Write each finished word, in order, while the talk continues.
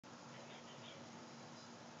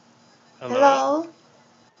Hello? Hello?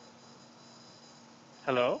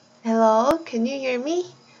 Hello? Hello? Can you hear me?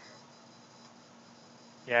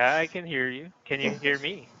 Yeah, I can hear you. Can you hear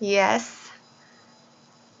me? Yes.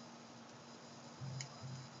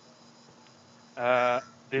 Uh,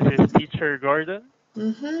 this is Teacher Gordon.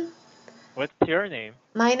 Mm-hmm. What's your name?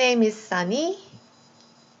 My name is Sunny.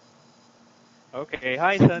 Okay,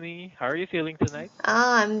 hi Sunny. How are you feeling tonight?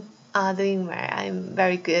 I'm doing well. I'm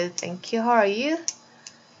very good. Thank you. How are you?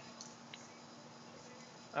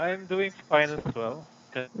 I'm doing fine as well.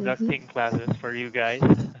 Mm-hmm. Conducting classes for you guys.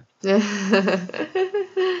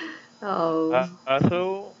 Oh.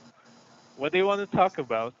 So, what do you want to talk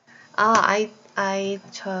about? I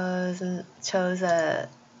chose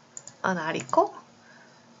an article.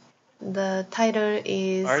 The title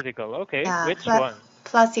is Article. Okay, yeah, which one?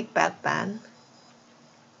 plastic bag ban.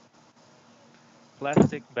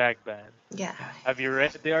 Plastic bag ban. Yeah. Have you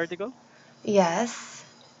read the article? Yes.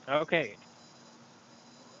 Okay.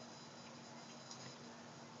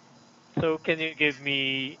 So, can you give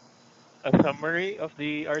me a summary of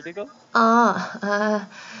the article? Ah,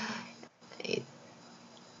 it-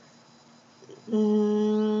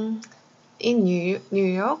 mm, in New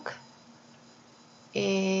York,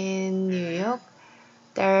 Mm-hmm.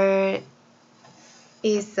 there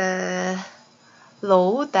is a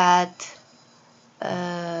law that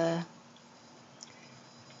uh,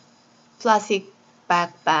 plastic bag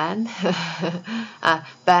ban,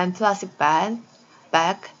 ban plastic bag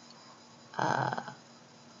uh,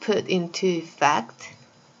 put into effect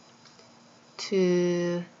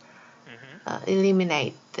to Mm-hmm.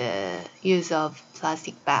 eliminate the use of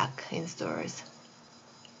plastic bag in stores.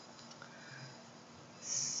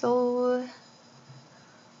 So,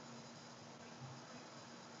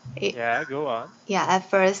 it, Yeah, go on. yeah, at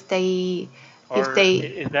first if Or they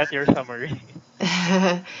is that your summary?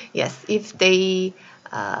 yes, if they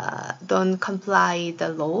don't comply the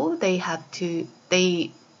law,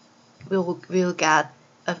 they will get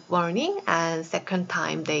a warning, and second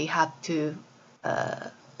time they have to uh,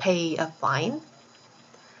 pay a fine.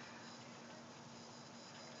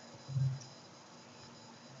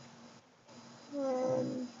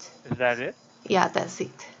 And Is that it? yeah, that's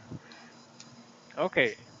it.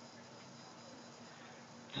 Okay.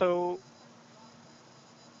 So,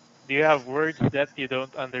 do you have words that you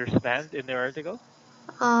don't understand in the article?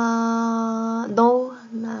 No,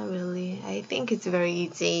 not really. I think it's a very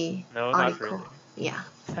easy No, not article. really. Yeah.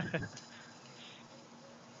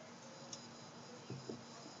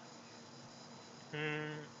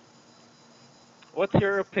 Hmm, what's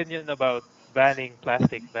your opinion about banning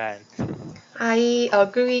plastic bags? I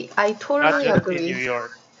agree. I Not totally just in New agree.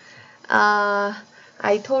 York. Uh,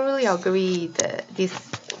 I totally agree that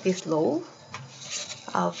this law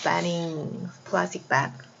of banning plastic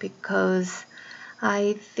bag because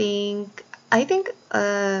I think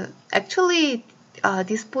actually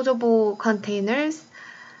disposable containers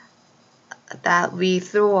that we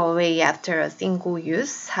throw away after a single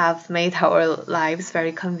use have made our lives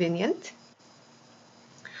very convenient.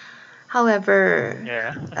 However,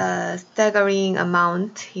 Yeah. a staggering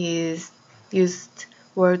amount is used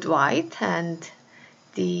worldwide, and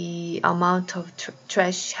the amount of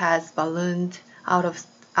trash has ballooned out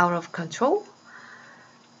of control.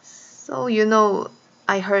 So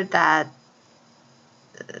I heard that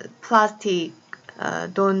plastic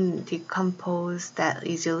don't decompose that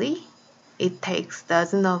easily. It takes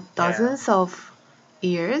Yeah. dozens of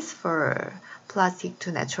years for plastic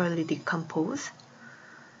to naturally decompose.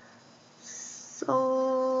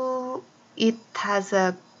 So it has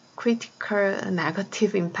a critical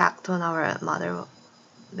negative impact on our mother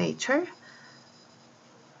nature.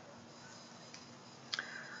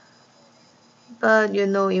 But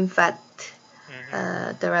in fact,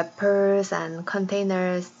 Hmm. the wrappers and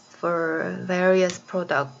containers for various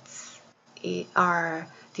products are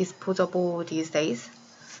disposable these days.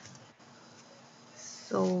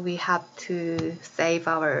 So we have to save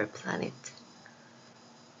our planet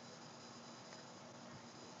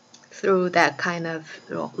through that kind of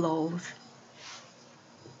laws.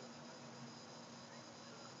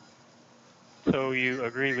 So you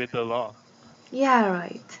agree with the law? Yeah,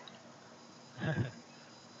 right.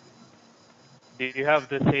 Do you have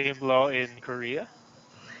the same law in Korea?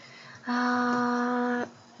 Uh,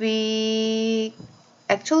 we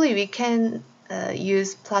we can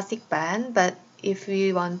use plastic bag, but if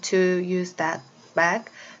we want to use that bag,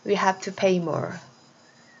 we have to pay more,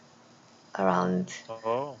 around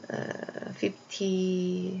Oh,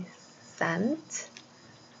 50 cents,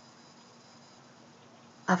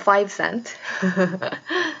 5 cent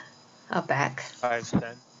a bag. 5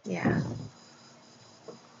 cents. Yeah.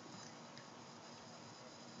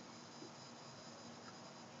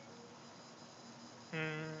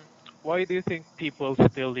 Why do you think people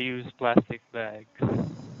still use plastic bags,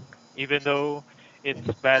 even though it's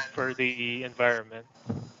bad for the environment?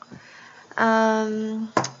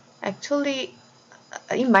 Um, Actually,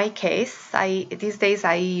 in my case, I these days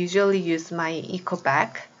I usually use my eco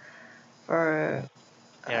bag for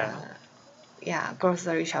Yeah. yeah,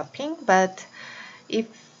 grocery shopping. But if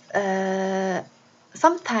uh,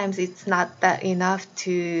 sometimes it's not that enough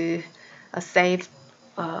to save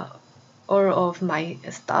uh, all of my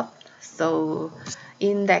stuff. So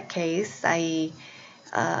in that case,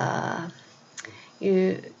 uh,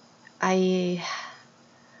 you I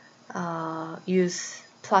use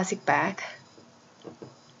plastic bag.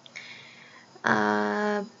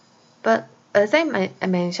 Uh, but as I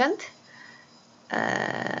mentioned,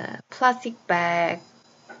 plastic bag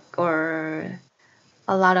or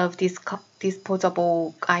a lot of these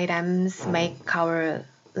disposable items make our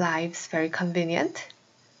lives very convenient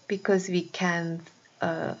because we can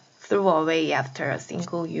throw away after a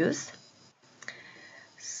single use.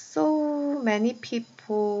 So many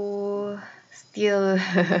people still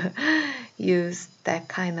use that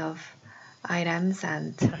kind of items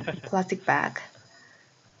and plastic bag.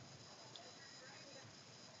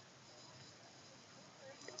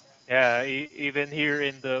 Yeah, even here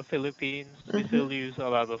in the Philippines, we Hmm. still use a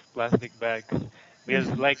lot of plastic bags because,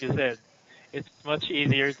 Hmm. like you said, it's much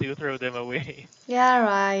easier to throw them away. Yeah,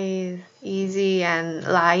 right. Easy and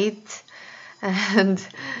light, and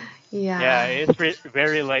Yeah, yeah, it's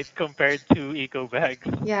very light compared to eco bags.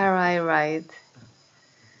 yeah, right, right,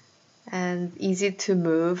 and easy to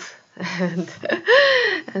move, and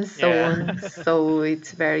and so Yeah. on. So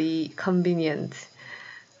it's very convenient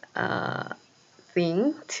uh,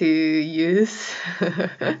 thing to use.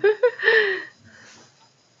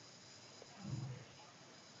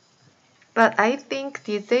 But I think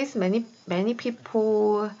these days many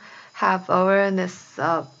people have awareness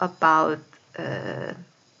about uh,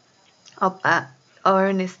 of,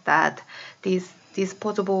 awareness that these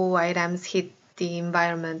disposable items hit the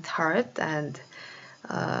environment hard, and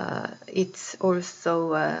it's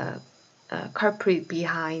also a culprit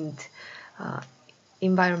behind uh,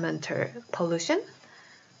 environmental pollution.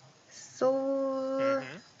 So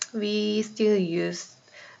Hmm. we still use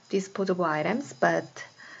disposable items, but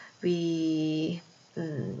we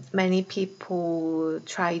many people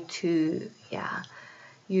try to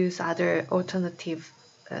use other alternative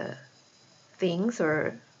uh, things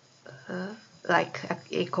or like a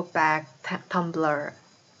eco bag, tumbler,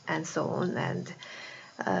 and so on. And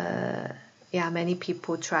many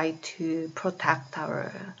people try to protect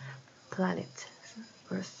our planet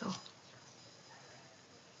also.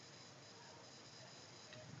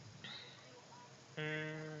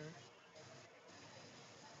 Mm,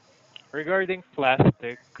 regarding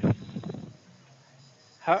plastics,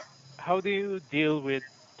 how how do you deal with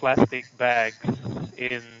plastic bags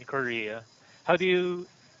in Korea? How do you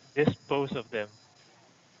dispose of them?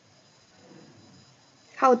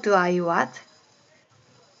 How do I what?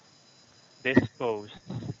 Dispose.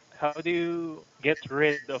 How do you get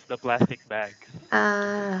rid of the plastic bags?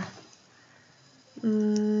 Uh,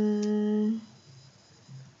 mm,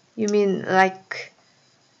 you mean like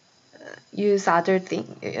use other thing,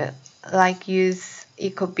 like use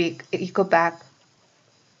eco bag,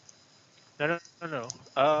 No, no, no,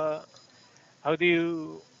 no. How do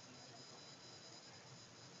you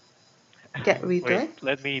get rid of wait? it?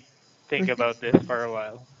 Let me think Mm-hmm. about this for a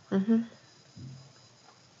while. Mm-hmm.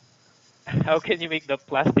 How can you make the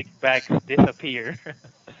plastic bags disappear?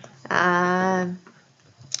 Um,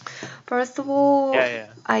 First of Yeah, all,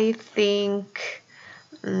 yeah. I think,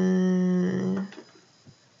 mm,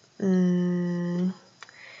 mm,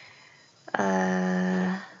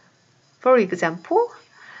 uh, for example,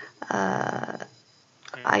 uh,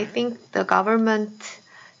 I Mhm. think the government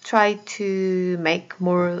try to make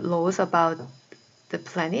more laws about the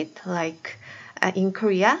planet. Like in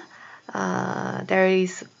Korea, there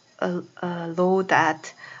is a law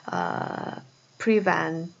that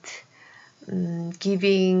prevent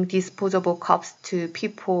giving disposable cups to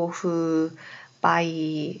people who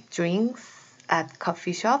buy drinks at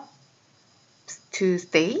coffee shop to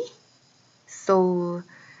stay. So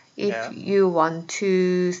if Yeah. you want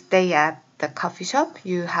to stay at the coffee shop,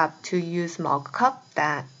 you have to use mug cup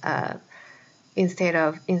that instead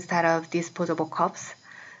of disposable cups.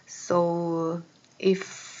 So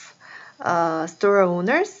if store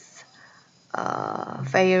owners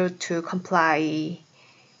fail to comply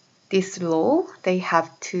this law, they have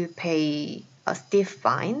to pay a stiff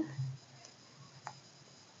fine.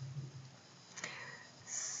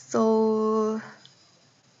 So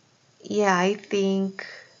yeah, I think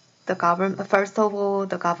the government first of all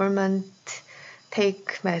the government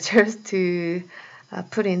take measures to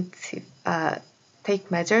put into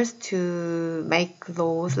take measures to make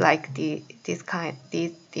laws like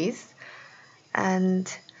this.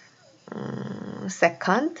 And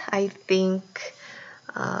second, I think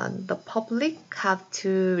the public have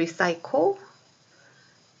to recycle.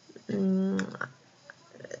 Mm,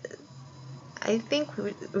 I think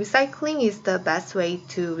recycling is the best way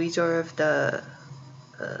to resolve the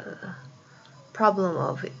problem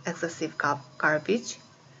of excessive garbage.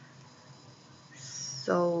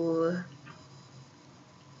 So,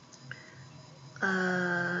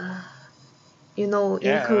 uh,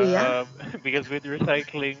 in Korea, Yeah, because with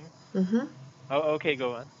recycling. mm-hmm. Oh, okay,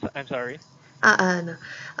 go on. I'm sorry. No.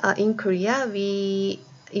 In Korea,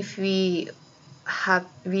 if we have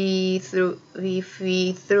we threw if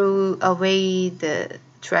we threw away the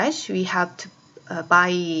trash, we have to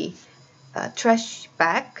buy a trash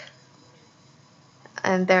bag,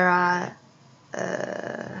 and there Mm-hmm. are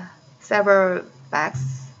uh, several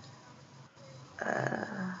bags.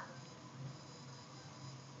 Uh,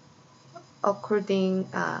 according,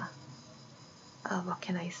 what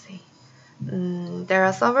can I say? There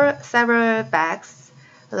are several bags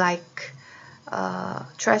like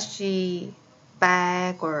trashy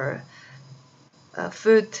bag or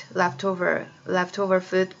food leftover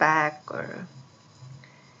food bag or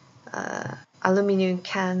aluminum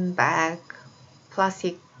can bag,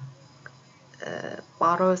 plastic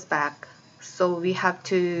bottles bag. So we have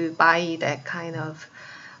to buy that kind of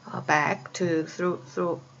bag to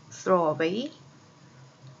throw away.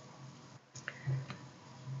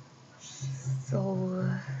 So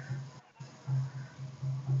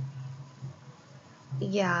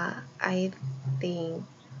yeah, I think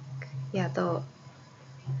yeah the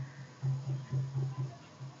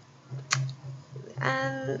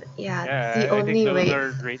and yeah the Yeah, I think only those way.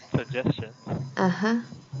 are great suggestions. Uh huh.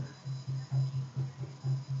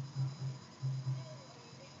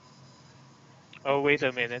 Oh, wait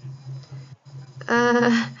a minute.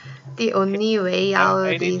 Uh, the Okay, only way I out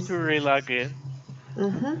need is. to relog in.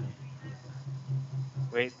 Mm-hmm.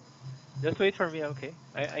 Wait, just wait for me, okay?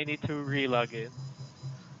 I need to relog in.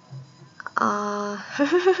 Uh,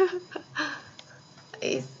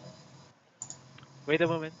 it's Wait a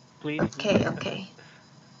moment, please, please. okay. Okay.